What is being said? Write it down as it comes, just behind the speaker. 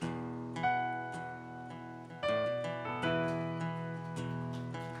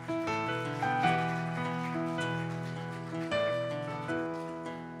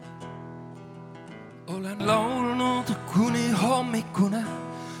olen laulnud kuni hommikune,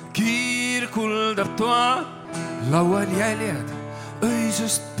 kiirkuldab toa, laual jäljed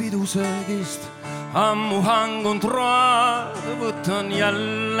öisest pidusöögist, ammu hangunud road, võtan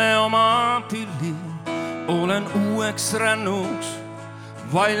jälle oma pilli, olen uueks rännuks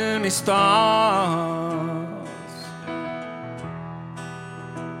valmis taas.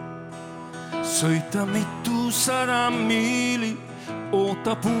 Sõita mitusada miili,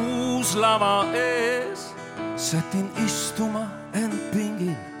 ootab uus lava ees, sätin istuma end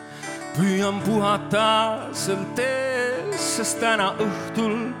pingil, püüan puhata sel tees, sest täna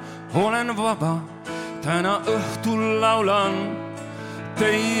õhtul olen vaba, täna õhtul laulan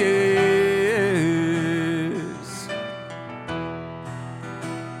teie ees.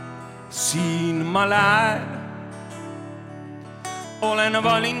 Siin ma lähen, olen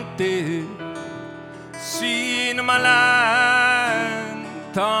valinud tee, siin ma lähen,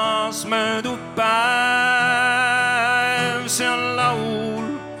 taas möödub päev, see on laul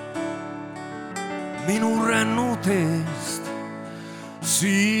minu rännuteest.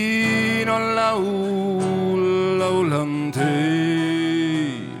 Siin on laul, laulan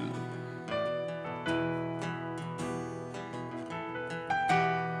teil.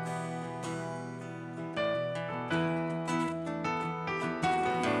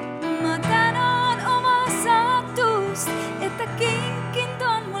 Ma tänan oma saatust, et ta kinkinud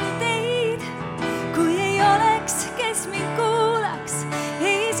on mul teid. Kui ei oleks, kes mind kuulaks,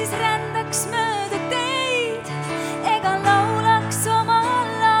 ei siis rändaks mööda teid. Ega laulaks oma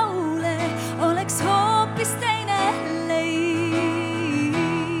laule, oleks hoopis teine leib.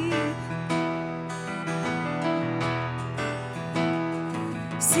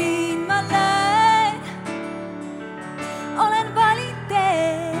 Siin ma lähen, olen valinud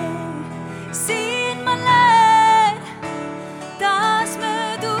tee. Siin ma lähen, taas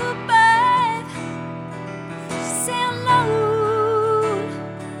möödub päev. See on laul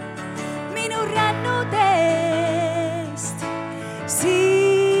minu rännuteest.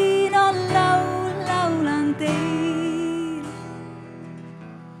 Siin on laul, laulan teil.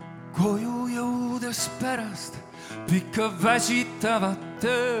 Koju jõudes pärast pikka väsitavat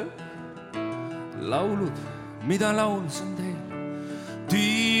töö, laulud, mida laulsin teil,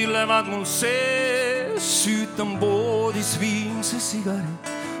 tiilevad mul sees, süütan voodis viimse sigari,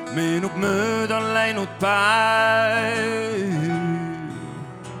 meenub mööda läinud päev.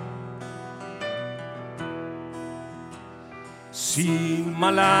 Siin ma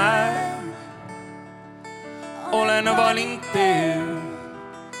lähen, olen valinud tee,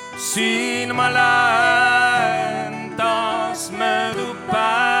 siin ma lähen, taas möödub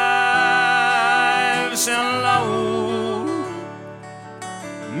päev, see on laul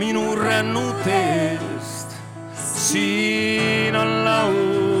minu rännuteest. Siin on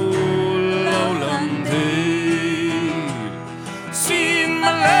laul, laulan teil. Siin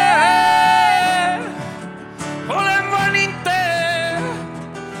ma lähen, olen valinud tee,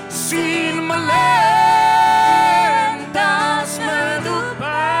 siin ma lähen, taas möödub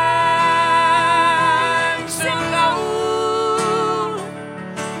päev, see on laul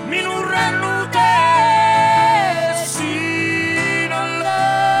minu rännuteest. Siin on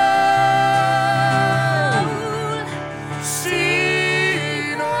laul,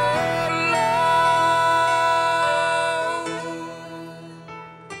 siin on laul.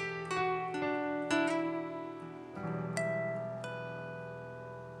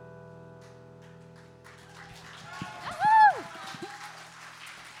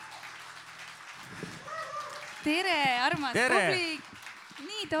 Tere, armas Tere! publik!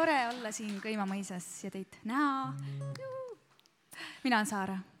 Nii tore olla siin Kõimamõisas ja teid näha. Mina olen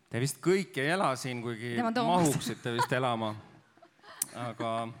Saara. Te vist kõik ei ela siin, kuigi Tema Toomas. mahuksite vist elama.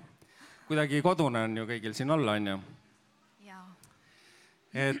 Aga kuidagi kodune on ju kõigil siin olla, on ju. Jaa.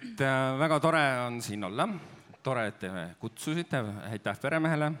 Et väga tore on siin olla. Tore, et te kutsusite. Aitäh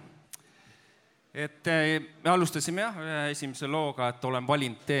peremehele. Et me alustasime ühe esimese looga, et olen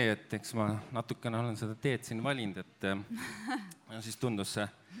valinud tee, et eks ma natukene olen seda teed siin valinud, et siis tundus see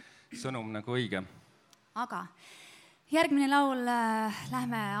sõnum nagu õige. Aga järgmine laul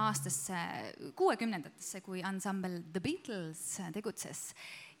lähme aastasse 60-ndatesse, kui ansambel The Beatles tegutses.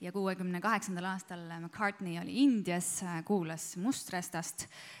 Ja 68. aastal McCartney oli Indias, kuulas Mustrestast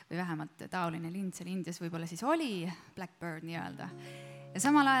või vähemalt taoline lind seal Indias võib-olla siis oli, Blackbird nii-öelda. Ja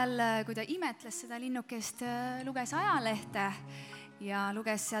samal ajal, kui ta imetles seda linnukest, luges ajalehte ja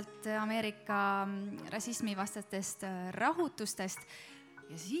luges sealt Ameerika rassismivastastest rahutustest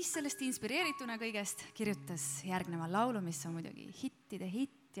ja siis sellest inspireerituna kõigest kirjutas järgneva laulu, mis on muidugi hittide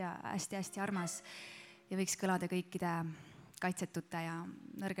hitt ja hästi-hästi armas ja võiks kõlada kõikide kaitsetute ja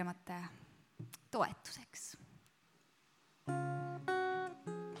nõrgemate toetuseks.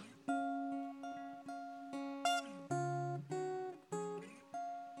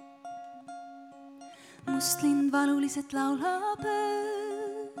 Must lind valuliselt laulab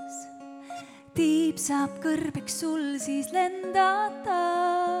öös, tiib saab kõrbeks sul, siis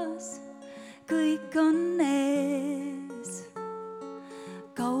lendatas. Kõik on ees.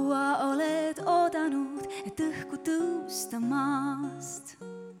 Kaua oled oodanud, et õhku tõusta maast.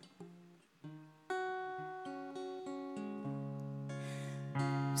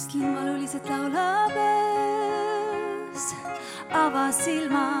 Must lind valuliselt laulab öös, ava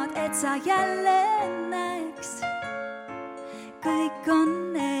silmad, et sa jälle näeks. Kõik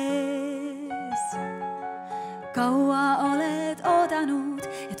on ees. Kaua oled oodanud,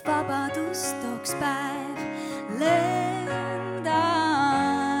 et vabadust tooks päev. Lenda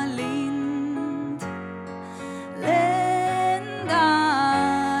lind, lenda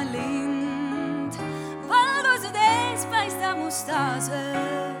lind. Valgused ees paista mustas öös.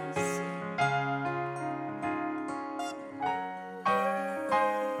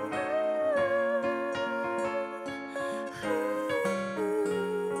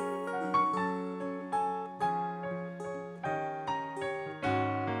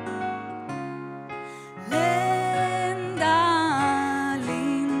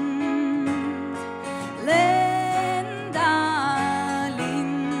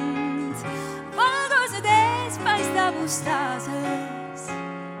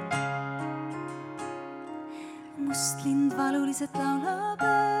 Must lind valuliselt laulab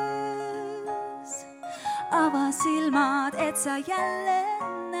öös, ava silmad, et sa jälle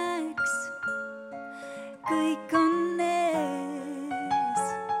näeks. Kõik on ees.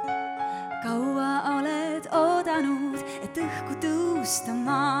 Kaua oled oodanud, et õhku tõusta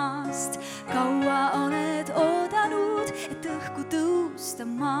maast. Kaua oled oodanud, et õhku tõusta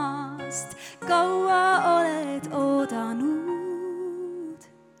maast. Kaua oled oodanud,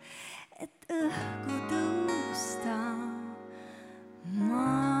 et õhku tõusta maast.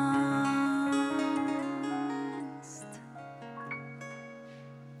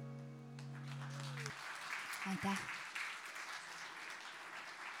 Aitäh!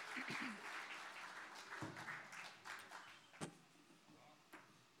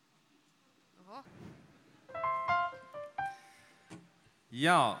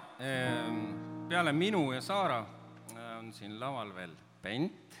 Ja peale minu ja Saara on siin laval veel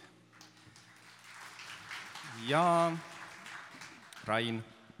Bent ja Rain.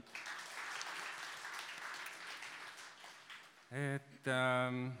 Et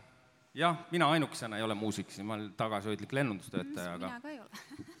jah, mina ainukesena ei ole muusik, ma olen tagasihoidlik lennundustöötaja. Mina ka ei ole.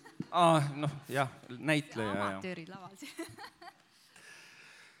 Noh, jah, näitleja. Amatöörid laval siin.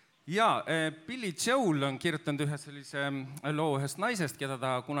 Ja Billy Joel on kirjutanud ühe sellise loo ühest naisest, keda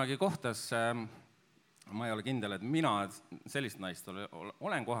ta kunagi kohtas. Ma ei ole kindel, et mina sellist naist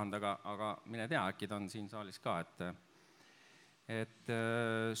olen kohanud, aga mine tea, äkki ta on siin saalis ka, et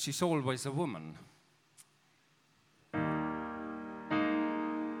she's always a woman.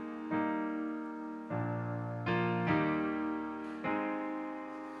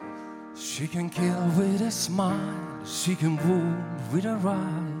 She can kill with a smile, she can wound with her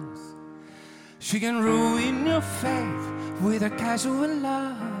eyes, she can ruin your faith with her casual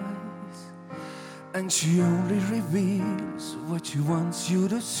lies, and she only reveals what she wants you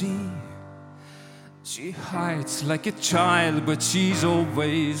to see. She hides like a child, but she's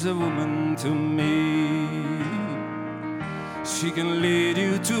always a woman to me. She can lead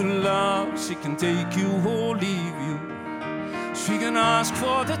you to love, she can take you or leave you. She can ask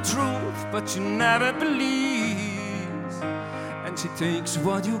for the truth, but she never believes. And she takes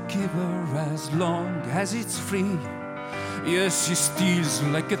what you give her as long as it's free. Yes, she steals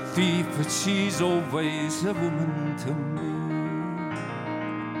like a thief, but she's always a woman to me.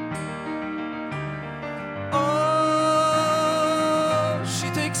 Oh, she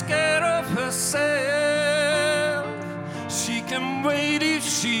takes care of herself. She can wait if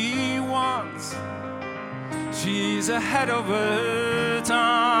she wants. She's ahead of her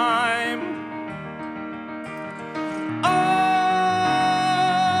time. Oh,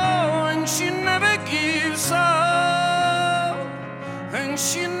 and she never gives up, and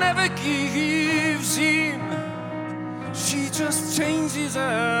she never gives in. She just changes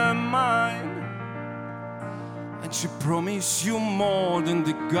her mind, and she promises you more than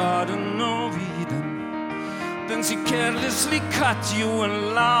the Garden of Eden. Then she carelessly cut you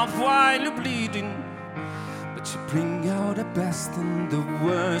and laugh while you're bleeding. She bring out the best and the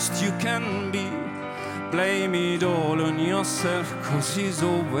worst you can be. Blame it all on yourself, 'cause she's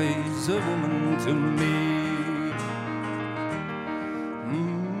always a woman to me.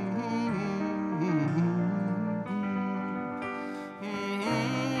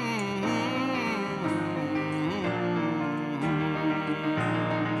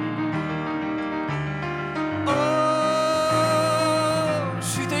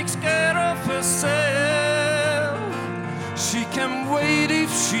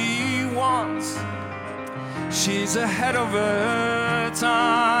 She's ahead of her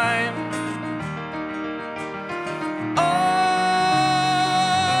time. Oh,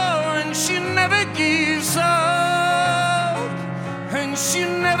 and she never gives up, and she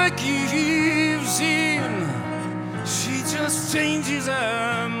never gives in. She just changes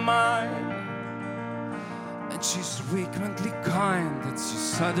her mind. And she's frequently kind, that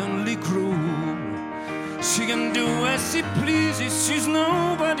she's suddenly cruel. She can do as she pleases, she's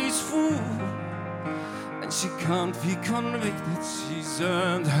nobody's fool. And she can't be convicted, she's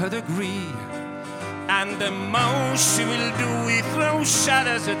earned her degree. And the most she will do is throw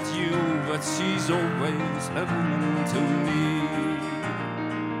shadows at you, but she's always a woman to me.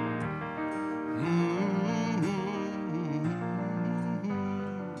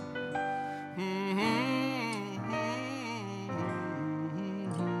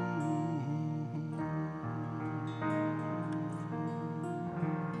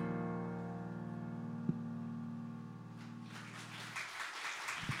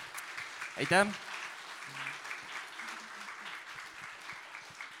 Aitäh!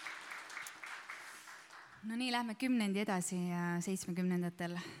 No nii, lähme 10 edasi.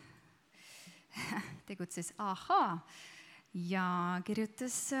 70-ndatel tegutses A.H. ja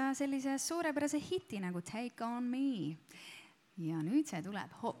kirjutas sellise suurepärase hiti nagu Take on me. Ja nüüd see tuleb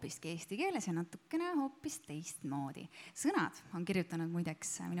hoopiski eesti keeles ja natukene hoopis teistmoodi. Sõnad on kirjutanud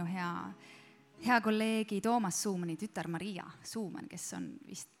muideks minu hea kolleegi Toomas Suumani tütar Maria Suuman, kes on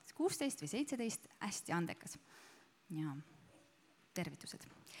vist 16 või 17, hästi andekas. Ja tervitused.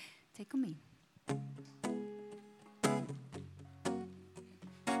 Take on me.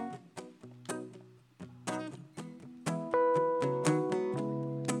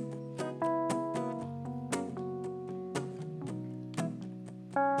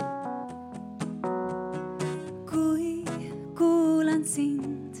 Kui kuulan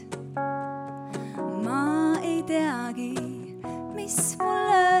sind, ma ei teagi, mis mul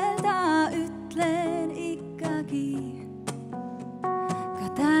öelda, ütlen ikkagi. Ka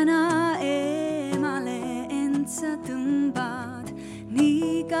täna eemale end sa tõmbad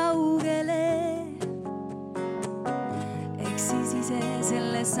nii kaugele. Eks siis ise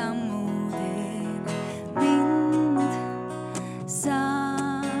selle sammu teen, mind sa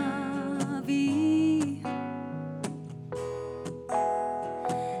vii.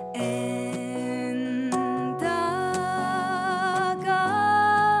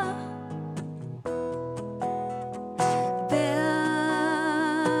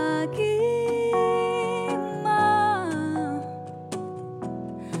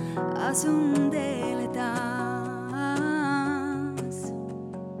 Asun teele taas.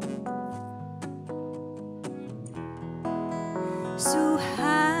 Su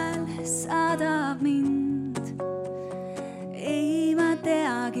hääl saadab mind. Ei ma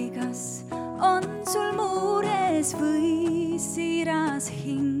teagi, kas on sul muures või siiras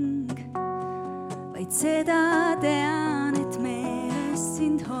hing. Vaid seda tean, et meeles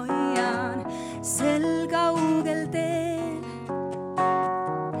sind hoian sel kaugel teel.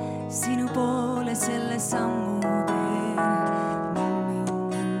 Sinu poole selle sammu teen,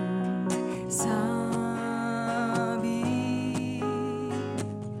 mind sa vii.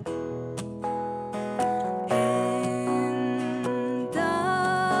 Endaga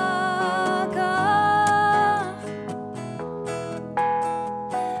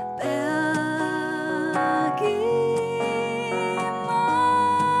peagi ma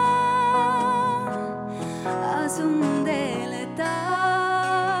asun teele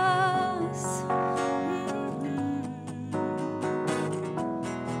taas.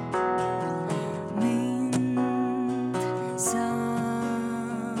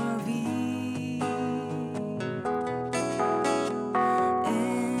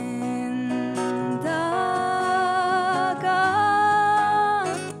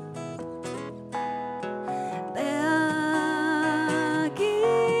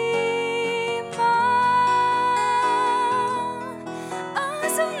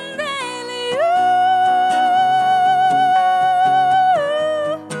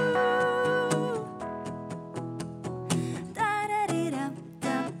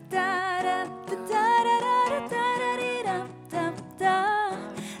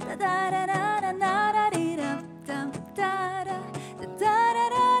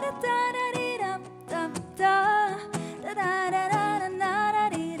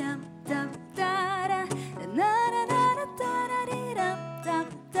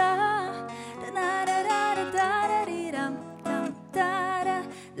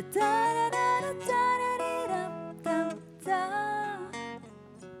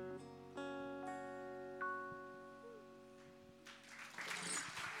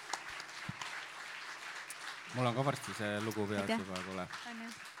 Mul on ka varsti see lugu peas juba, kuule.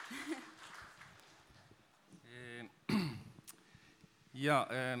 Ja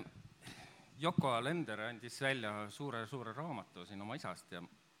Yoko Alender andis välja suure raamatu siin oma isast ja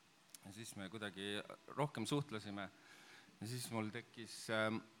siis me kuidagi rohkem suhtlesime ja siis mul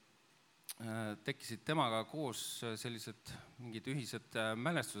tekkisid temaga koos sellised mingid ühised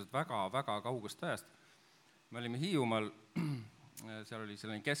mälestused väga kaugest ajast. Me olime Hiiumaal, seal oli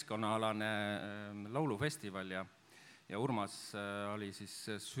selline keskkonnaalane laulufestival ja Urmas oli siis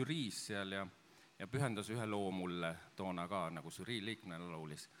žüriis seal ja pühendas ühe loo mulle toona ka, nagu žürii liikmena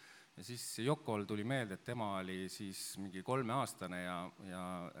laulis. Ja siis Yokol tuli meelde, et tema oli siis mingi 3-aastane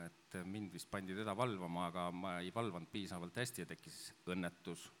ja et mind vist pandi teda valvama, aga ma ei valvanud piisavalt hästi ja tekkis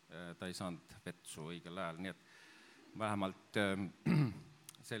õnnetus. Ta ei saanud vetsu õigel ajal, nii et vähemalt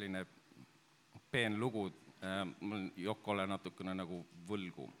selline peen lugu mul Yokole natukene nagu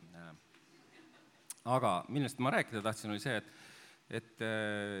võlgu. Aga millest ma rääkida tahtsin, oli see, et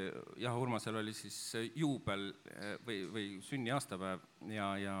jah, Urmasel oli siis juubel või sünniaastapäev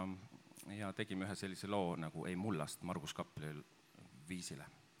ja tegime ühe sellise loo nagu Ei mullast Margus Kapli viisile.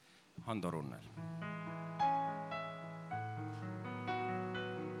 Hando Runnel.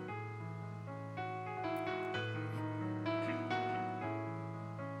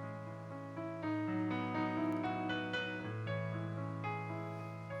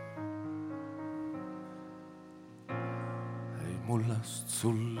 Mullast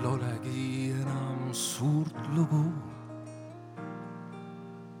sul olegi enam suurt lugu,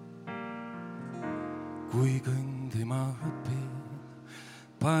 kui kõndima õpin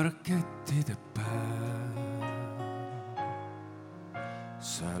parkettide päev.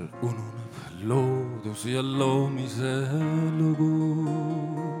 Seal ununeb loodus ja loomise lugu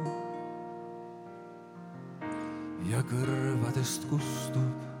ja kõrvadest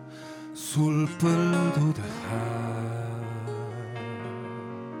kustub sul põldude hääl.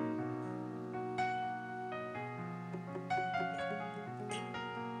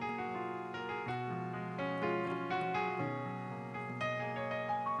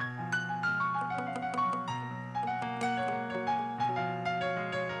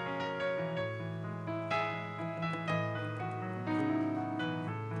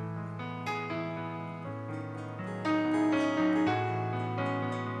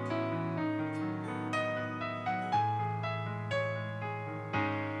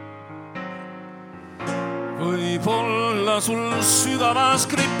 Võib-olla sul sügavas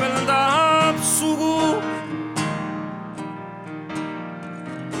kripeldab sugu,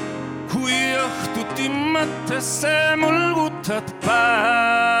 kui õhtuti mõttesse mõlgutad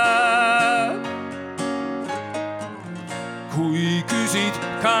päev. Kui küsid,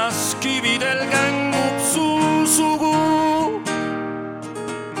 kas kividel kängub su sugu,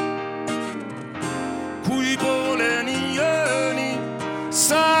 kui pooleni ööni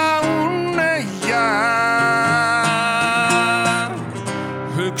sa unne jää.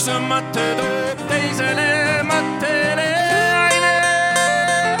 Üks mõte toob teisele mõttele aine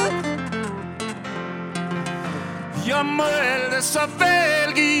ja mõeldes sa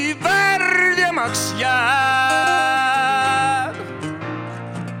veelgi värdjamaks jääb.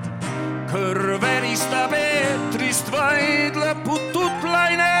 Kõrv eristab eetrist vaid lõputut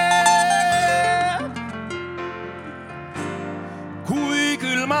laine, kui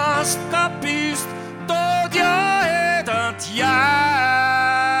külmast kapist tood ja edad jääb.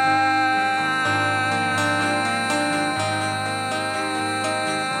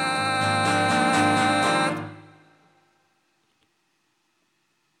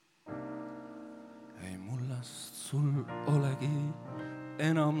 Sul olegi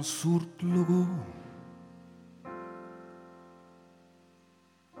enam suurt lugu,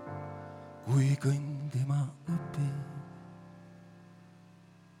 kui kõndima õpin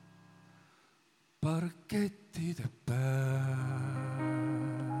parkettide päev.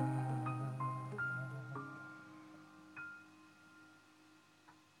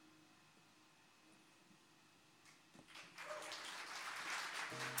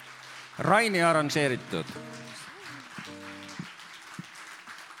 Raini arranžeeritud.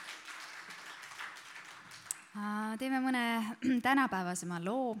 Teeme mõne tänapäevasema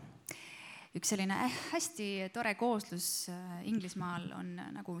loo. Üks selline hästi tore kooslus Inglismaal on,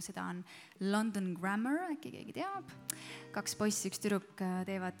 nagu seda on London Grammar, äkki keegi teab. 2 poissi, 1 tüdruk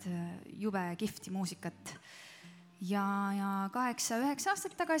teevad jube kihvti muusikat. Ja 8-9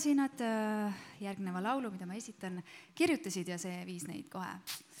 aastat tagasi nad järgneva laulu, mida ma esitan, kirjutasid ja see viis neid kohe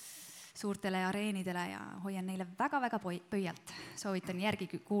suurtele areenidele ja hoian neile väga-väga pöialt. Soovitan järgi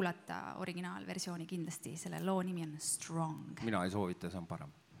kuulata originaalversiooni kindlasti. Selle loo nimi on Strong. Mina ei soovita, see on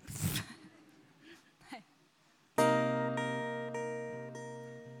parem.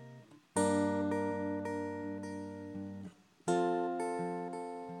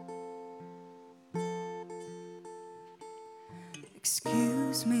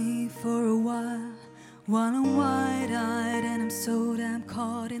 me for a while I'm wide-eyed and I'm so damn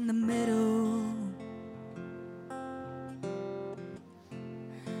caught in the middle.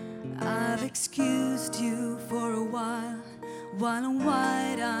 I've excused you for a while I'm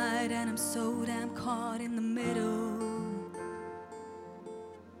wide-eyed and I'm so damn caught in the middle.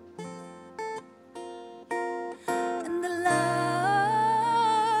 And the lion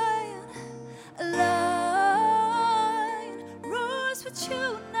roars but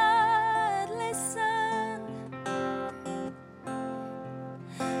you not listen.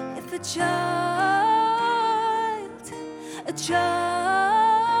 If a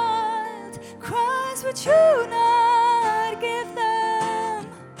child cries but you not give them.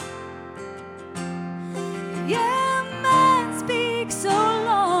 Yeah, man speaks so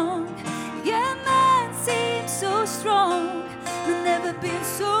long. Yeah, man seems so strong, but never been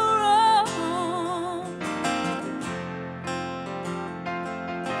so wrong.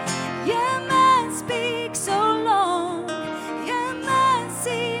 Yeah, man speaks so long. Yeah, man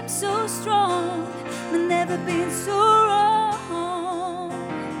seems so strong, but never been so wrong.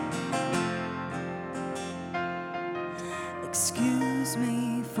 Excuse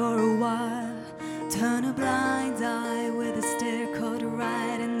me for a while, turn a blind eye with a stare caught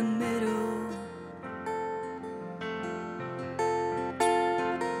right in the middle.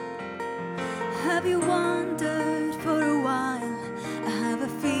 Have you wondered for a while? I have a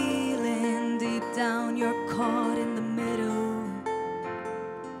feeling deep down you're caught in the middle.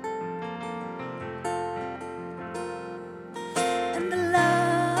 And the lion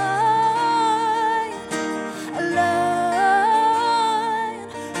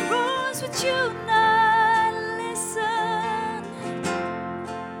roars but you not listen.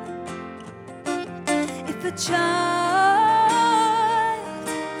 If a child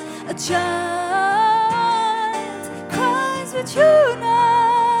cries but you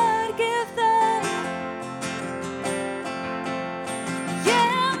not give them.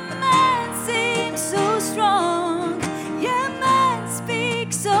 Yeah, man seems so strong. Yeah, man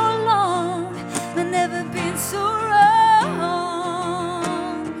speaks so long, but never been so wrong.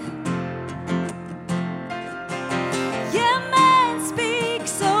 Yeah, man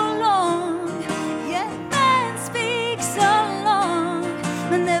speaks so long. Yeah, man speaks so long,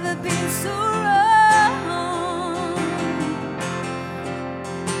 but never been so wrong.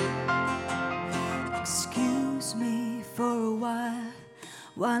 Excuse me for a while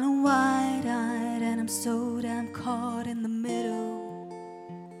I'm wide-eyed and I'm so damn caught in the middle.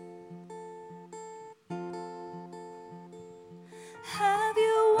 Have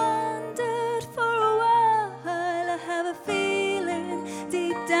you wondered for a while? I have a feeling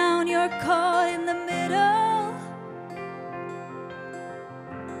deep down you're caught in the middle.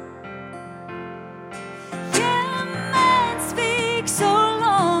 Yeah, man speaks so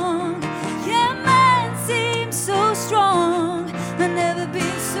long. Yeah, man seems so strong, but never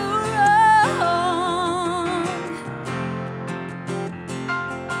been so wrong.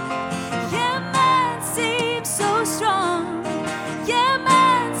 Yeah, man seems so strong. Yeah,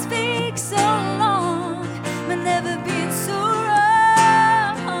 man speaks so long, but never been so wrong.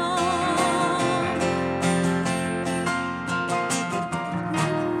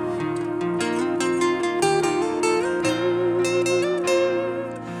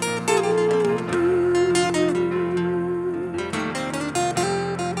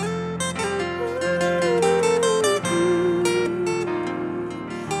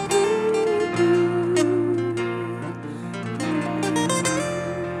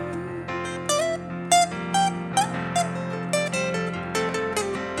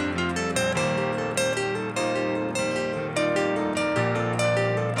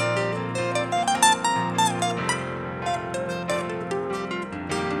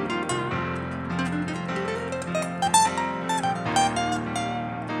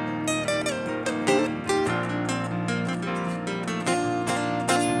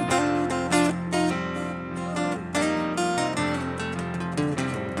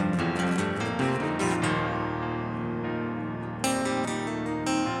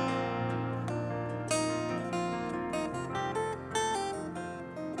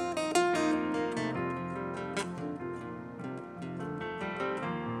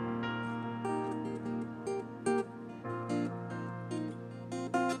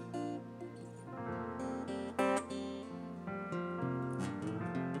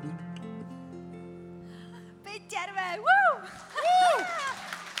 Pitjärve, woo!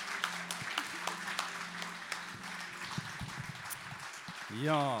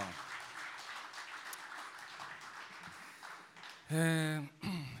 jaa.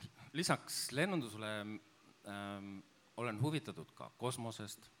 Lisaks lennundusele olen huvitatud ka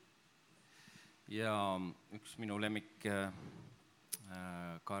kosmosest ja üks minu lemmik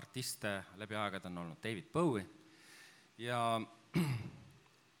ka artiste läbi aegade on olnud David Bowie ja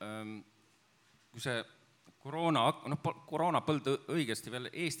kui see koroonapõld õigesti veel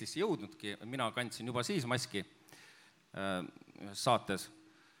Eestisse jõudnudki, mina kandsin juba siis maski ühes saates,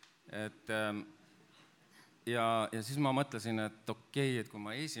 ja siis ma mõtlesin, et okei, et kui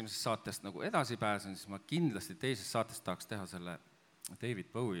ma esimesest saatest nagu edasi pääsen, siis ma kindlasti teisest saatest tahaks teha selle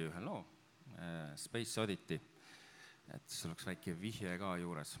David Bowie ühe loo, Space Oddity, et siis oleks väike vihje ka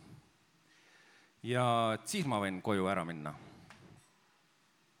juures. Ja siis ma võin koju ära minna.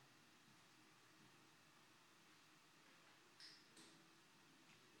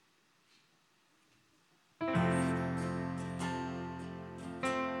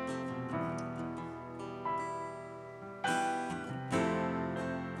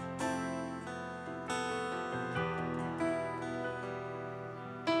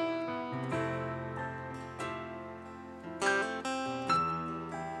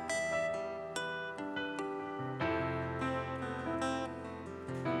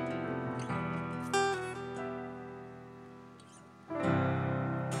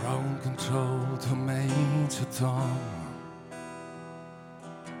 Control to Major Tom.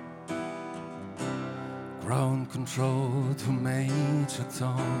 Ground control to Major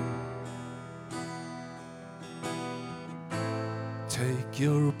Tom. Take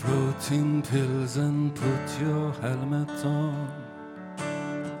your protein pills and put your helmet on.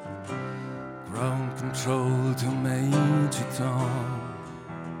 Ground control to Major Tom.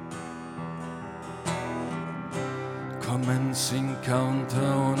 Commencing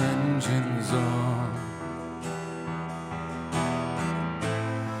countdown, engines on.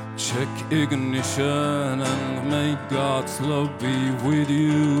 Check ignition and may God's love be with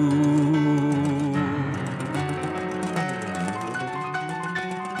you.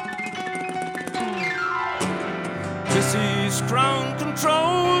 This is ground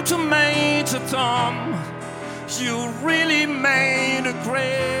control to Major Tom. You really made a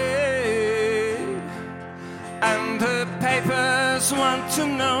grade. And the papers want to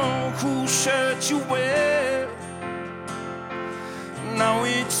know whose shirt you wear. Now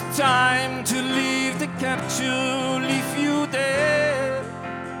it's time to leave the capsule, leave you there.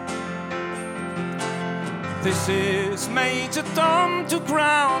 This is Major Tom to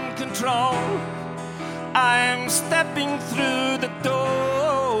ground control. I'm stepping through the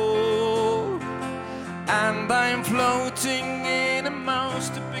door, and I'm floating in a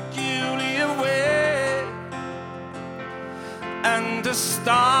most peculiar way. And the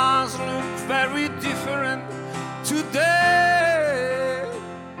stars look very different today.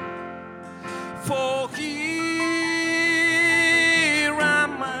 For here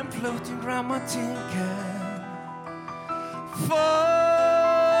I'm floating around my tin can,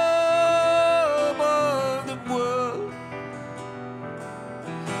 far above the world.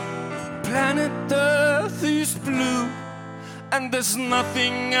 Planet Earth is blue, and there's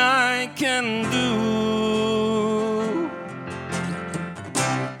nothing I can do.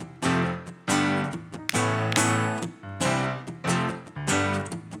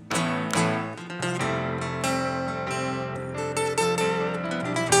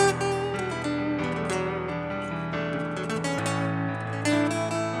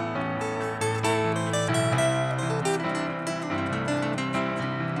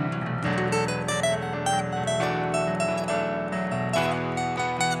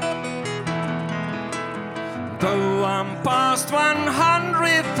 Though I'm past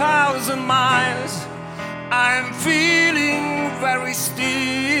 100,000 miles, I'm feeling very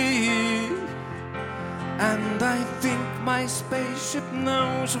still. And I think my spaceship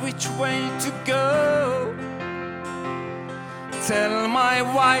knows which way to go. Tell my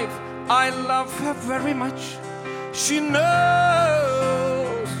wife I love her very much, she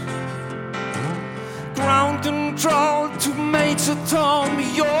knows. Ground control to Major Tom,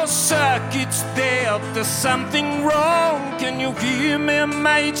 your circuit's dead, there's something wrong. Can you hear me,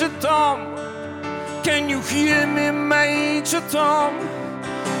 Major Tom? Can you hear me, Major Tom?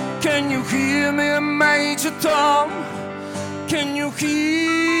 Can you hear me, Major Tom? Can you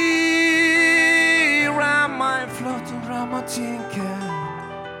hear? Am I floating around my tin can?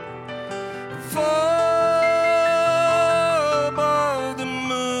 Far above the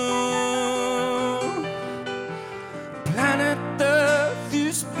moon. Planet Earth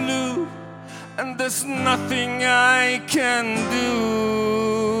is blue, and there's nothing I can do.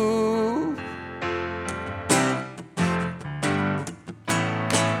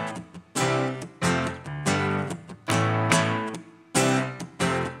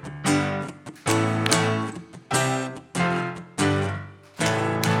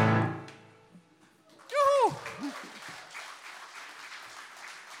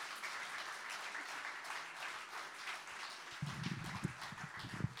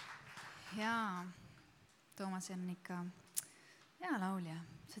 jaa, Toomas on ikka hea laulja,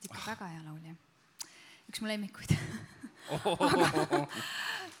 sa oled ikka väga hea laulja. Üks mu lemmikuid.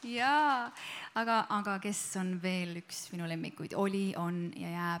 Jaa, aga kes on veel üks minu lemmikuid? Oli, on ja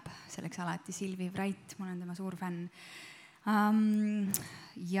jääb selleks alati Silvi Vrait, ma olen tema suur fänn.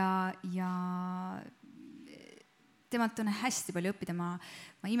 Ja temalt on hästi palju õppida, ma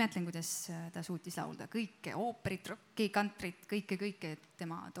imetlen, kuidas ta suutis laulda kõike, ooperit, rocki, kantrit, kõike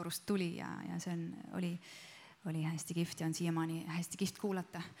tema torust tuli ja see oli hästi kihvt ja on siiamaani hästi kihvt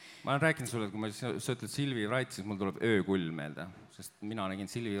kuulata. Ma olen rääkinud sulle, et kui sa ütled Silvi Vrait, siis mul tuleb öökull meelde, sest mina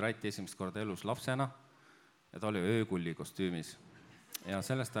nägin Silvi Vraiti esimest korda elus lapsena ja ta oli öökulli kostüümis. Ja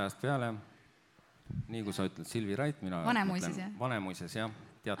sellest ajast peale, nii kui sa ütled Silvi Vrait, mina Vanemuises, jah? Vanemuises, jah.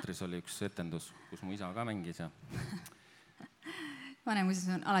 Teatris oli üks etendus, kus mu isa ka mängis. Ja Vanemuises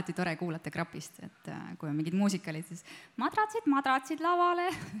on alati tore kuulata Krapist, et kui on mingid muusikalid, siis madratsid lavale,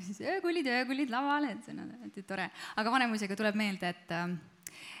 siis öökullid lavale, et see on alati tore. Aga Vanemuisega tuleb meelde, et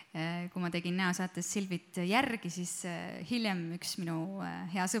kui ma tegin näosaates Silvit järgi, siis hiljem üks minu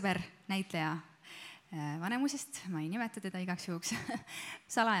hea sõber, näitleja Vanemuisest, ma ei nimeta teda igaks juhuks,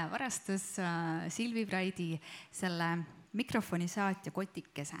 salaja varastas Silvi Vraidi selle mikrofonisaatja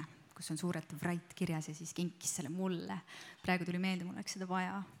kotikese, kus on suurelt Vrait kirjas ja siis kinkis selle mulle. Praegu tuli meelde, mul oleks seda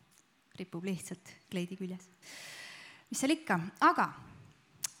vaja. Ripub lihtsalt kleidi küljes. Mis seal ikka? Aga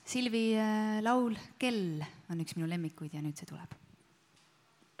Silvi laul Kell on üks minu lemmikuid ja nüüd see tuleb.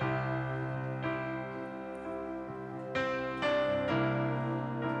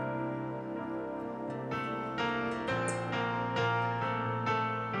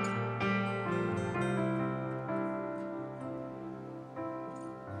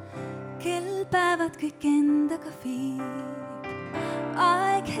 Päevad kõik endaga viib,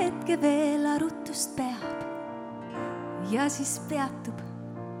 aeg hetke veel arutust peab ja siis peatub.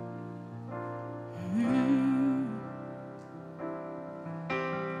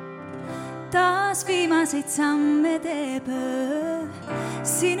 Taas viimaseid samme teeb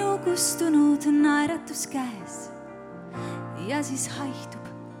sinu kustunud naeratus käes ja siis haihtub.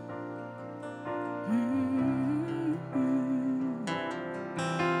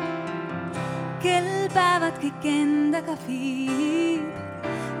 Kell päevad kõik endaga viib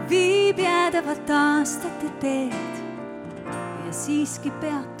jäädavalt aastate teed ja siiski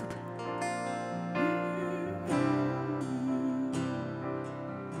peatub.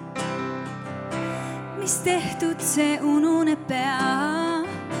 Mis tehtud, see ununeb pea,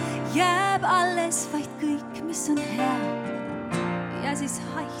 jääb alles vaid kõik, mis on hea ja siis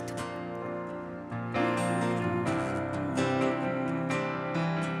haihtub.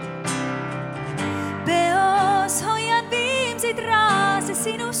 Raase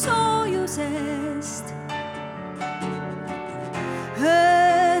sinu soojusest.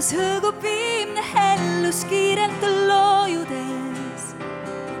 Öös hõõgub viimne hellus kiirelt loojudes.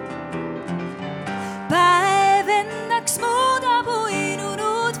 Päev endaks muudab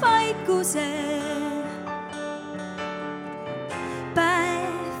uinunud vaikuse.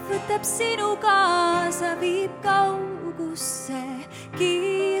 Päev võtab sinu kaasa, viib kaugusse,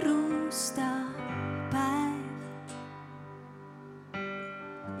 kiirusta.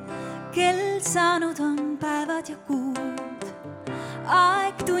 Kell saanud on päevad ja kuud,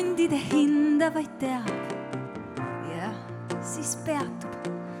 aeg tundide hinda vaid teab ja siis peatub.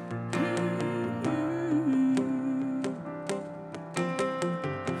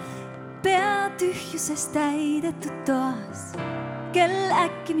 Pea tühjusest täidetud toas, kell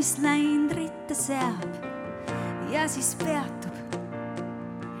äkki mis läind ritta seab ja siis peatub.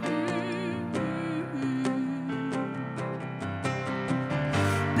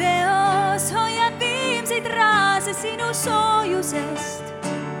 Hoian viimseid raase sinu soojusest.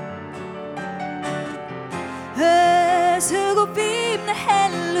 Öös hõõgub viimne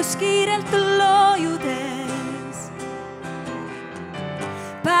hellus kiirelt loojudes.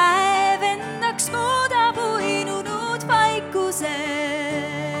 Päev endaks muudab uinunud vaikuse.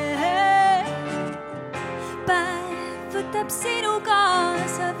 Päev võtab sinu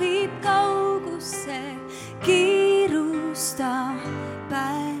kaasa, viib kaugusse, kiirusta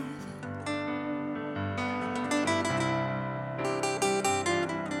päev.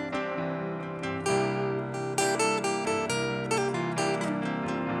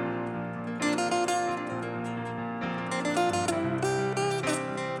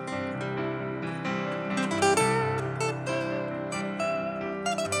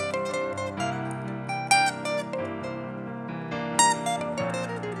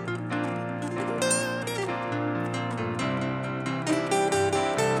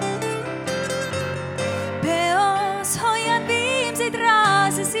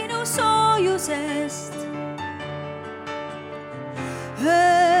 vaikusest.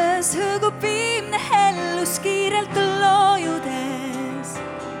 Öös hõõgub viimne hellus kiirelt loojudes.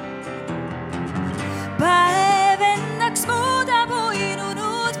 Päev ennaks muudab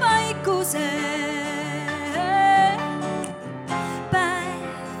uinunud vaikuse. Päev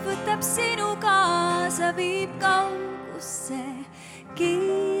võtab sinu kaasa, viib kaugusse,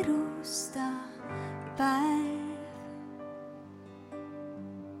 kiirusta päev.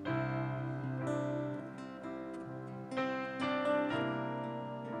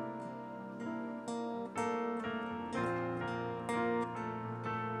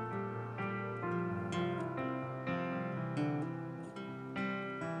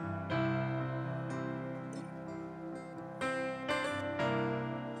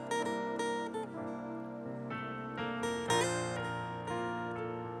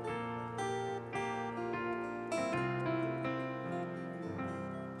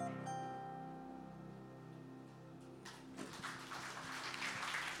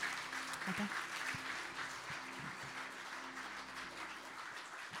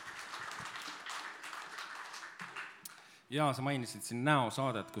 Ja sa mainisid siin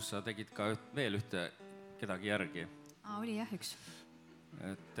näosaadet, kus sa tegid ka veel ühte kedagi järgi. Oli jah üks.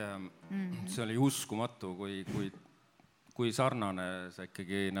 Et see oli uskumatu, kui sarnane sa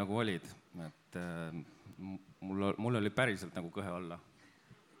ikkagi nagu olid. Et mul oli päriselt nagu kõhe alla.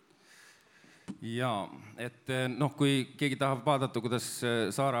 Ja, et kui keegi tahab vaadata, kuidas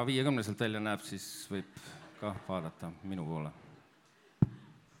Saara 50-selt välja näeb, siis võib ka vaadata minu poole.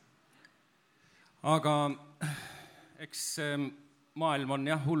 Aga eks maailm on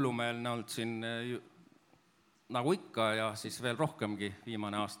jah hullumeelne olnud siin nagu ikka ja siis veel rohkemgi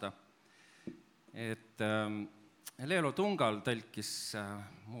viimane aasta. Et Leelo Tungal tõlkis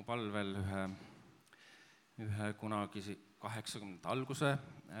mu palvel ühe kunagi 80 alguse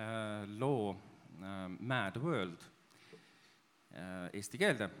loo Mad World eesti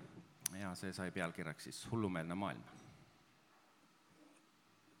keelde ja see sai pealkirjaks siis Hullumeelne maailm.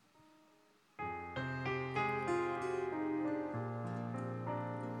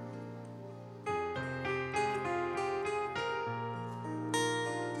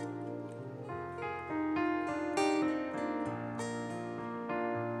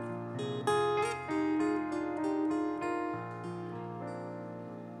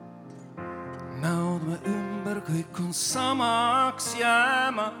 Näod me ümber kõik on samaks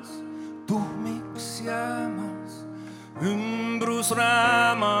jäämas, tuhmiks jäämas, ümbrus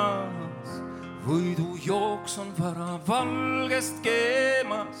räämas. Võidujooks on vara valgest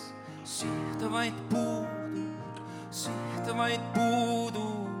keemas, sihta vaid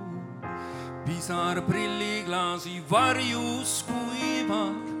puudub. Pisar prilliklaasi varjus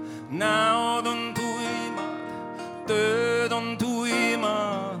kuivad, näod on tuimad, tööd on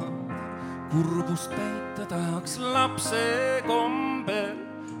tuimad. Kurbust peita tahaks lapse kombel,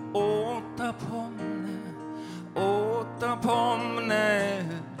 ootab homne.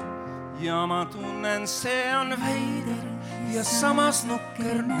 Ja ma tunnen, see on veider ja samas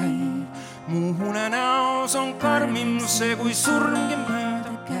nukker näib. Mu unenäos on karmim see, kui surmgi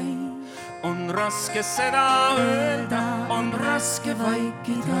mööda käib. On raske seda öelda, on raske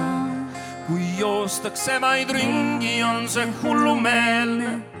vaikida. Kui joostakse vaid ringi, on see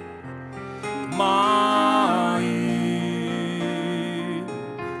hullumeelne maailm.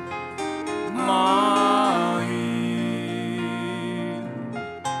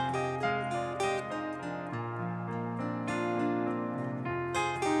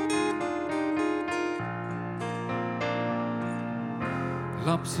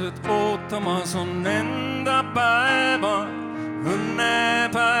 Lapsed ootamas on enda päeva,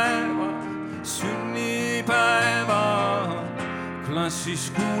 õnnepäeva, sünnipäeva.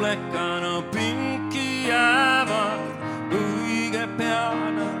 Klassis kuulekana pinki jäävad, õige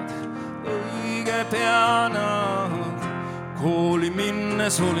peanad. Kooli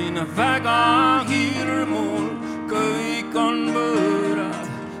minnes olin väga hirmul, kõik on võõrad.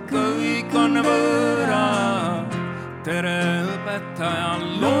 Tere õpetaja,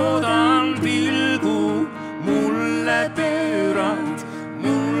 loodan pilgu, mulle pöörad.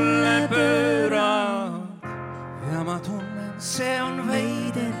 Ja ma tunnen, see on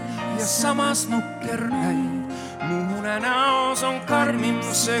veider ja samas nukker näib. Mu unenäos on karmim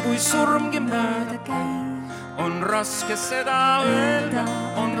see, kui surmgi mööda käib. On raske seda öelda,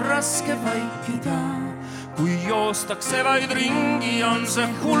 on raske vaikida. Kui joostakse vaid ringi, on see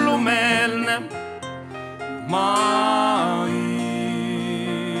hullumeelne maailm.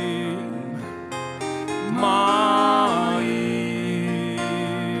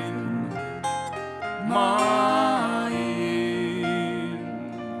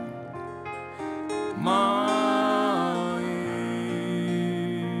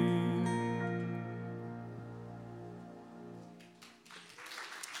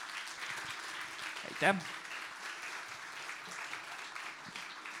 Aitäh!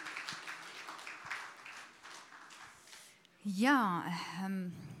 Ja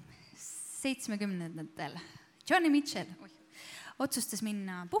 70-ndatel Johnny Mitchell otsustas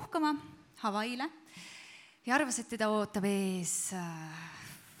minna puhkama Hawaiile ja arvas, et teda ootab ees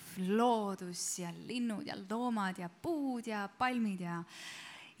loodus ja linnud ja loomad ja puud ja palmid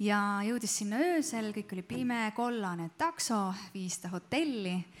ja jõudis sinna öösel, kõik oli pime, kollane takso, viis ta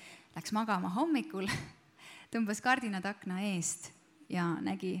hotelli, läks magama hommikul, tõmbas kardinad akna eest ja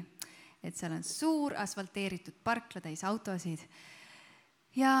nägi, et seal on suur asfalteeritud parkla täis autosid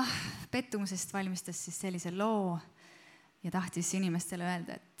ja pettumusest valmistas siis sellise loo ja tahtis inimestele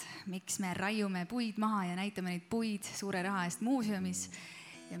öelda, et miks me raiume puid maha ja näitame neid puid suure raha eest muuseumis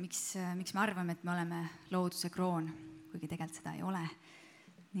ja miks me arvame, et me oleme looduse kroon, kuigi tegelikult seda ei ole.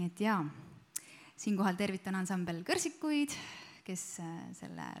 Nii et jaa, siinkohal tervitan ansambel Kõrsikuid, kes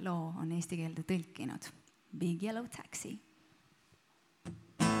selle loo on eesti keelde tõlkinud. Big Yellow Taxi.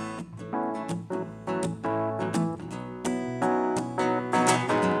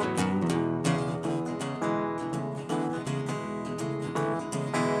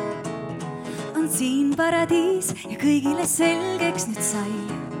 On siin paradiis ja kõigile selgeks nüüd sai.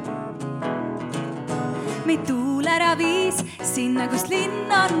 Meid tuul ära viis sinna, kus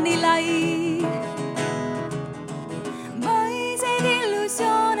linn on nii lai. Maiseid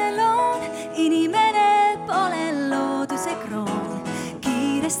illusioone loon, inimene pole looduse kroon.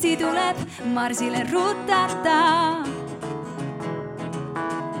 Kiiresti tuleb marsile rutata.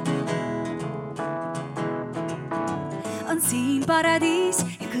 On siin paradiis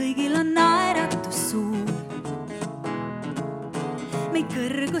ja kõigil on naeratus suur. Meid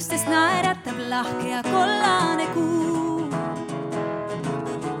kõrgustest naeratab lahke ja kollane kuu.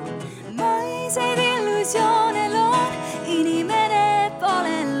 Maiseid illusioone loon, inimene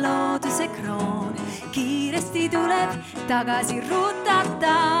pole looduse kroon. Kiiresti tuleb tagasi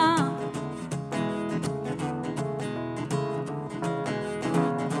rutata.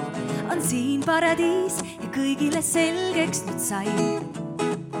 On siin paradiis ja kõigile selgeks nüüd sai.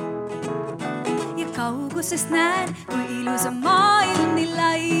 Kaugusest näen, kui ilus on maailm nii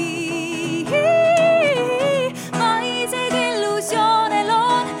lai. Maiseid illusioone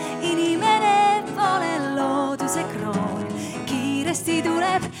loon, inimene pole looduse kroon. Kiiresti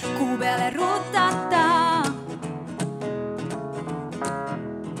tuleb kuu peale rutata.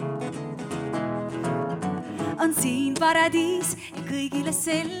 On siin paradiis ja kõigile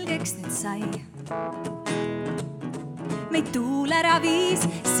selgeks nüüd sai. Meid tuul ära viis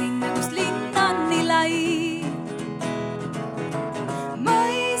sinna, kus linn on nii lai.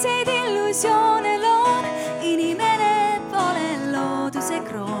 Maiseid illusioone loon, inimene pole looduse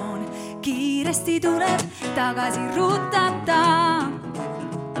kroon. Kiiresti tuleb tagasi rutata.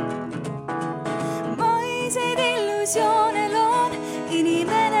 Maiseid illusioone loon,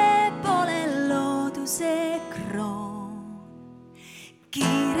 inimene pole looduse kroon.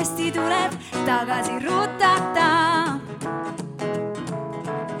 Kiiresti tuleb tagasi rutata.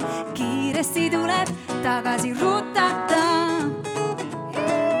 Kiiresti tuleb tagasi rutata.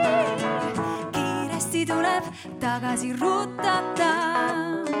 Kiiresti tuleb tagasi rutata.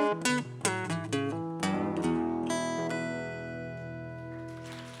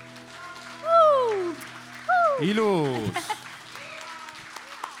 Ilus!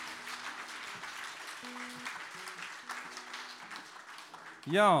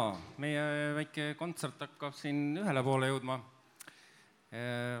 Jaa, meie väike kontsert hakkab siin ühele poole jõudma.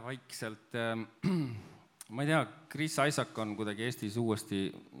 Vaikselt, ma ei tea, Chris Isaac on kuidagi Eestis uuesti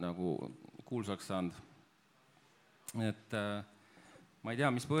nagu kuulsaks saanud. Et ma ei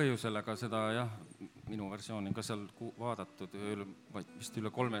tea, mis põhjusel, aga seda jah, minu versiooni ka seal vaadatud vist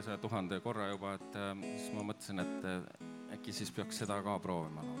üle 300 000 korra juba, et siis ma mõtlesin, et äkki siis peaks seda ka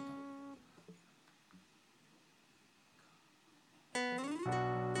proovima laulda.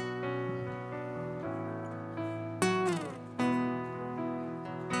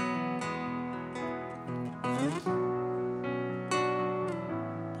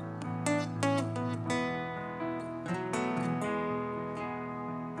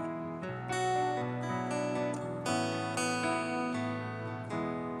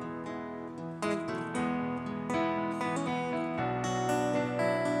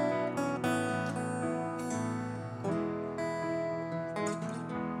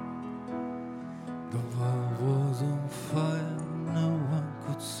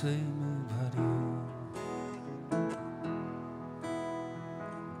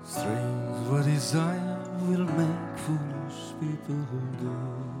 Desire will make foolish people do.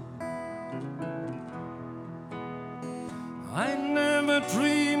 I never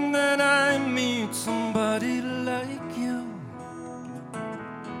dreamed that I'd meet someone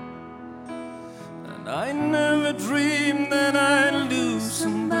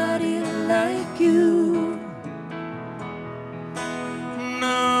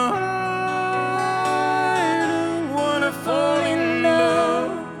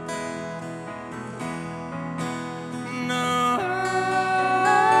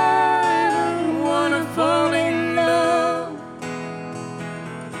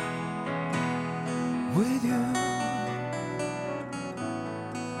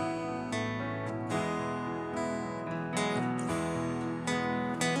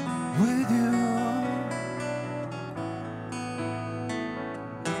with you.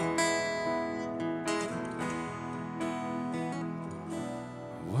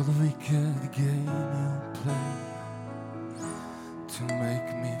 What a wicked game you play to make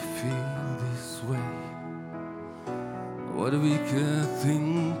me feel this way. What a wicked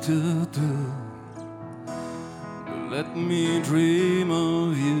thing to do, let me dream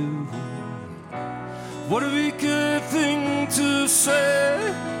of you. What a wicked thing to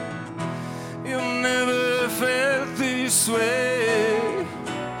say, you never felt this way.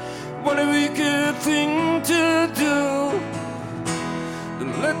 What a wicked thing to do,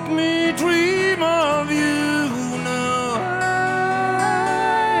 let me dream of you. No,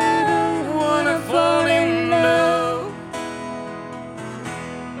 I don't wanna fall in love.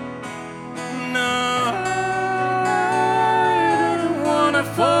 No, I don't wanna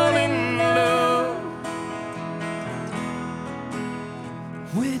fall in love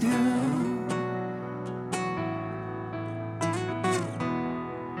with you.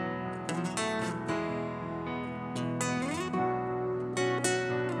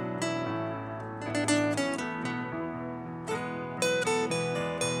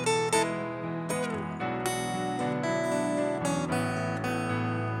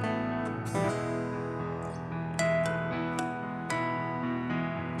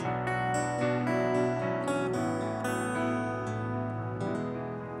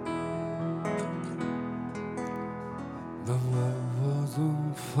 The world was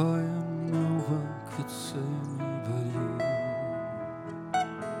on fire, no one could save me but you.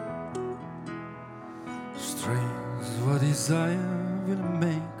 Strange what desire will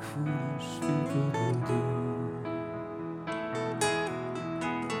make foolish people do.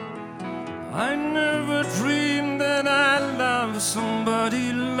 I never dreamed that I'd love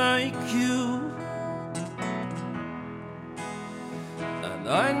somebody like you. And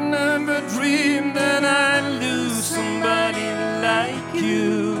I never dreamed that I'd lose somebody like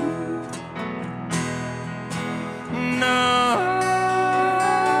you. No,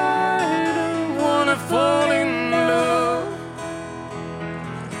 I don't wanna fall in love.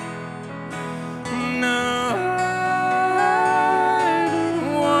 No, I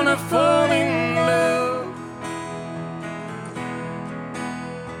don't wanna fall in love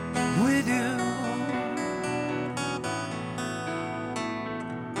with you.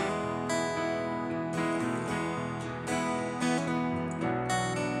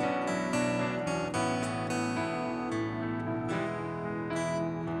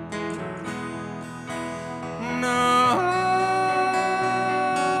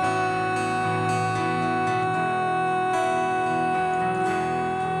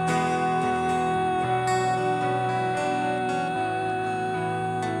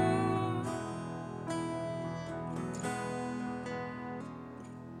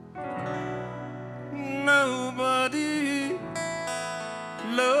 Nobody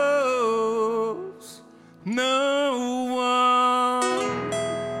loves no one.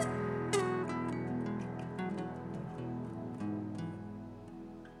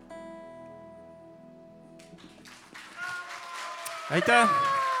 Aitäh!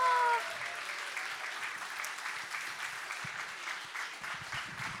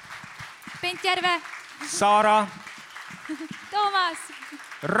 Pentjärve, Saara, Toomas.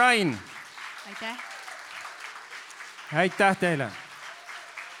 Rain, Aitäh. aitäh teile!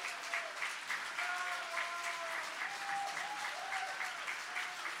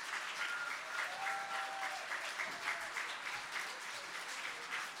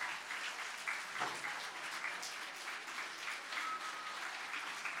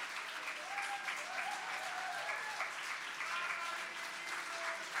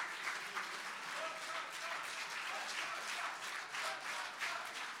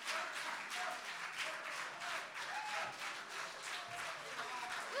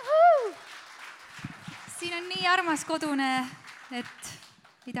 Siin on nii armas kodune, et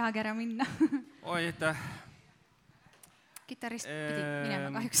ei tahagi ära minna. Oi, aitäh! Kitarrist pidi minema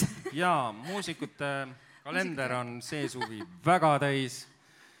kahjuks. Jaa, muusikute kalender on see suvi väga täis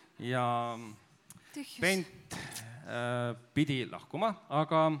ja Bent pidi lahkuma,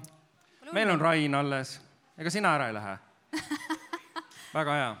 aga meil on Rain alles. Ega sina ära ei lähe?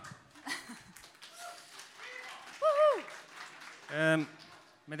 Väga hea.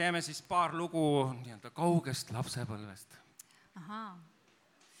 Me teeme siis paar lugu nii-öelda kaugest lapsepõlvest. Ahaa.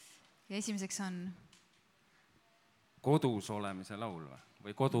 Ja esimeseks on kodus olemise laul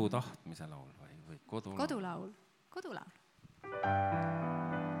või kodu tahtmise laul või kodulaul? Kodulaul. Kodulaul.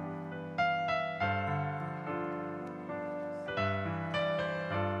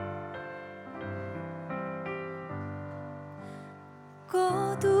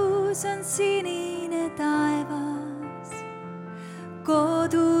 Kodu kus on sinine taevas,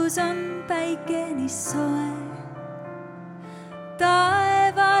 kodus on päike nii soe.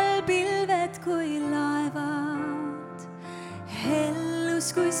 Taeval pilved kui laevad,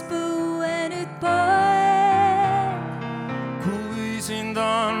 hellus kui põue nüüd poeb. Kui sind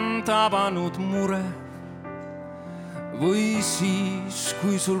on tabanud mure või siis,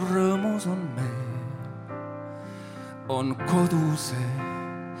 kui sul rõõmus on meel, on koduse,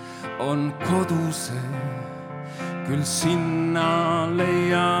 küll sinna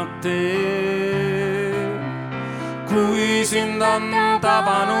leiad tee. Kui sind on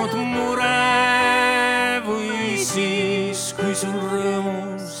tabanud mure või siis, kui sul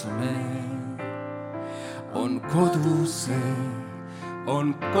rõõmus meel, on koduse,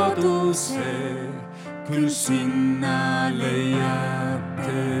 küll sinna leiad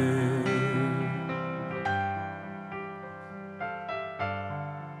tee.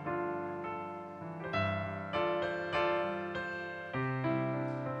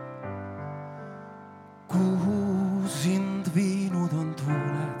 Kuhu sind viinud on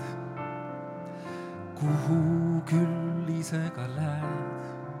tuuled, kuhu küll ise ka lähed,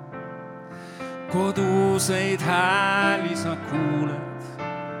 koduseid hääli sa kuuled,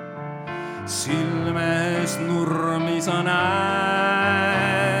 silmes nurmi sa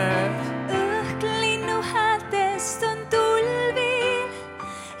näed. Õhk linnu häältest on tulvil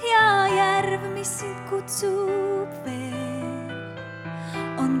ja järv, mis sind kutsub veel,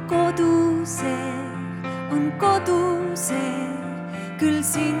 on koduse, küll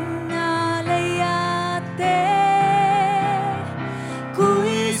sinna leiad tee.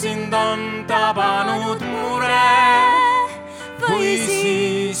 Kui sind on tabanud mure või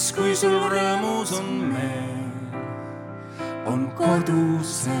siis, kui sul rõõmus on meel, on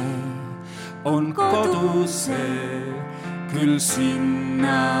koduse, küll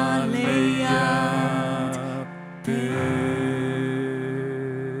sinna leiad tee.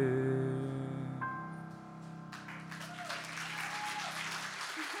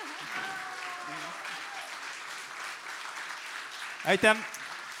 Aitäh!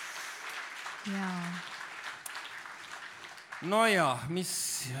 Jaa. No ja,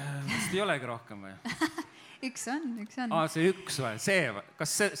 mis ei olegi rohkem või? Üks on. See üks või? Kas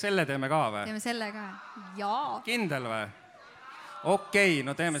selle teeme ka või? Teeme selle ka. Jaa. Kindel või? Okei,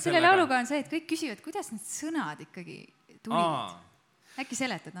 no teeme selle ka. Selle lauluga on see, et kõik küsivad, kuidas need sõnad ikkagi tulid. Äkki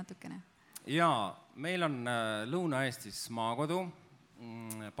seletad natukene? Jaa, meil on Lõuna-Eestis maakodu,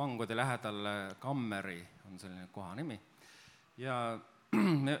 Pangode lähedal Kammeri on selline koha nimi. Ja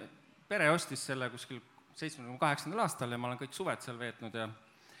pere ostis selle kuskil 78. aastal ja ma olen kõik suved seal veetnud ja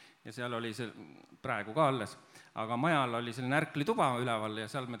seal oli see praegu ka alles. Aga majal oli selline ärklituba üleval ja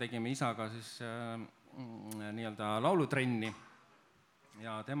seal me tegime isaga siis nii-öelda laulutrenni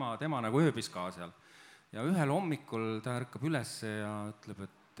ja tema nagu ööbis ka seal. Ja ühel hommikul ta ärkab üles ja ütleb,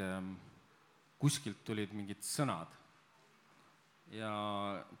 et kuskilt tulid mingid sõnad. Ja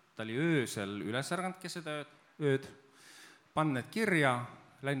ta oli öösel üles ärganud keset ööd, pannud need kirja,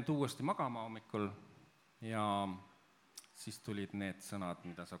 läinud uuesti magama hommikul ja siis tulid need sõnad,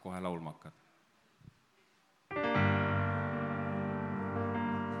 mida sa kohe laulma hakkad.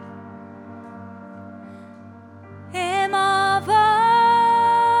 Ema vaata,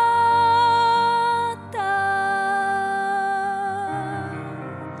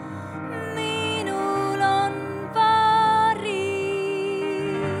 minul on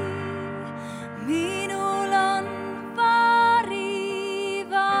vari,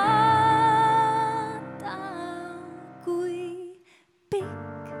 vaata, kui pikk.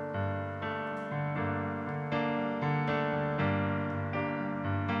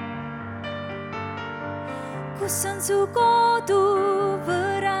 Kus on su kodu,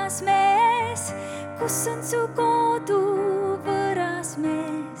 võõras mees? Kus on su kodu, võõras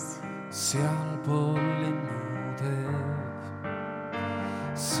mees? Sealpool linnuteeb,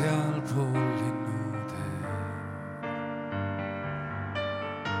 sealpool linnuteeb.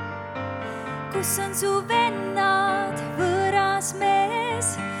 Kus on su vennad, võõras mees?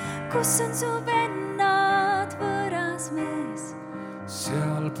 Kus on su vennad, võõras mees?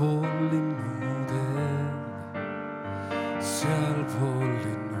 Sealpool linnuteeb, sealpool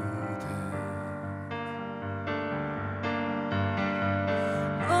linnuteeb.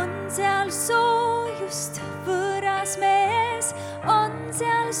 On seal soojust, võõras mees? On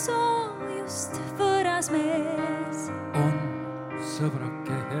seal soojust, võõras mees? On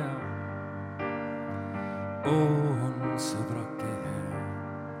sõbrake hea, on sõbrake hea.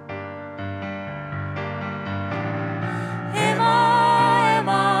 Ema,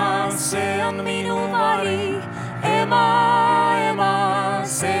 ema, see on minu vari. Ema, ema,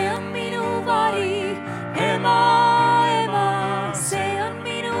 see on minu vari. Ema, ema, see on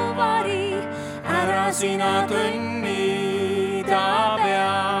minu vari. Ära sina kõnni ta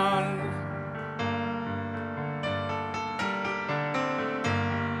peal.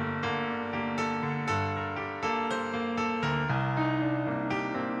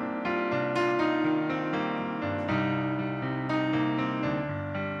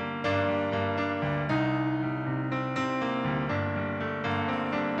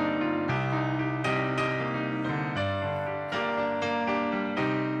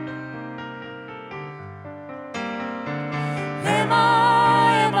 Ema,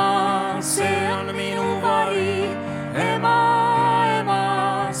 ema, see on minu vari. Ema, ema,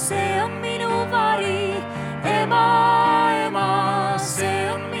 see on minu vari. Ema, ema, see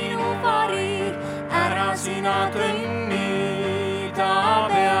on minu vari. Ära sina kõnni ta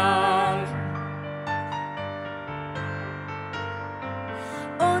peal.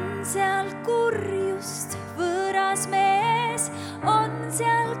 On seal kurjust võõras mees, on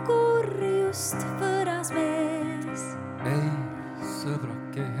seal kurjust võõras mees. Ei,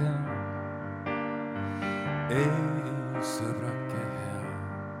 sõbrake hea. Ei, sõbrake hea.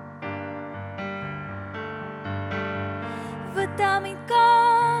 Võta mind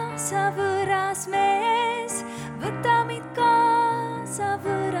kaasa, võõras mees, võta mind kaasa,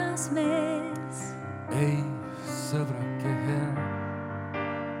 võõras mees. Ei, sõbrake hea.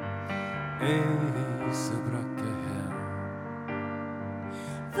 Ei, sõbrake hea.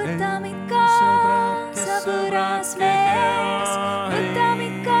 Võta mind kaasa, võõras mees, võta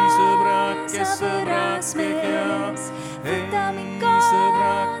mind kaasa, võõras mees. Võta mind kaasa,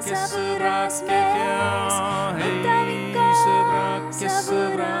 võõras mees, võta mind kaasa,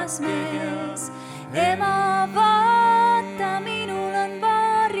 võõras mees. Ema, vaata, minul on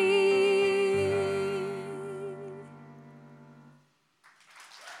vari.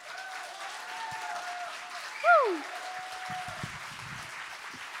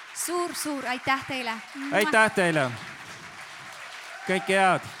 Suur aitäh teile. Aitäh teile! Kõike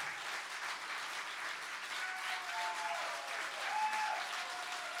head!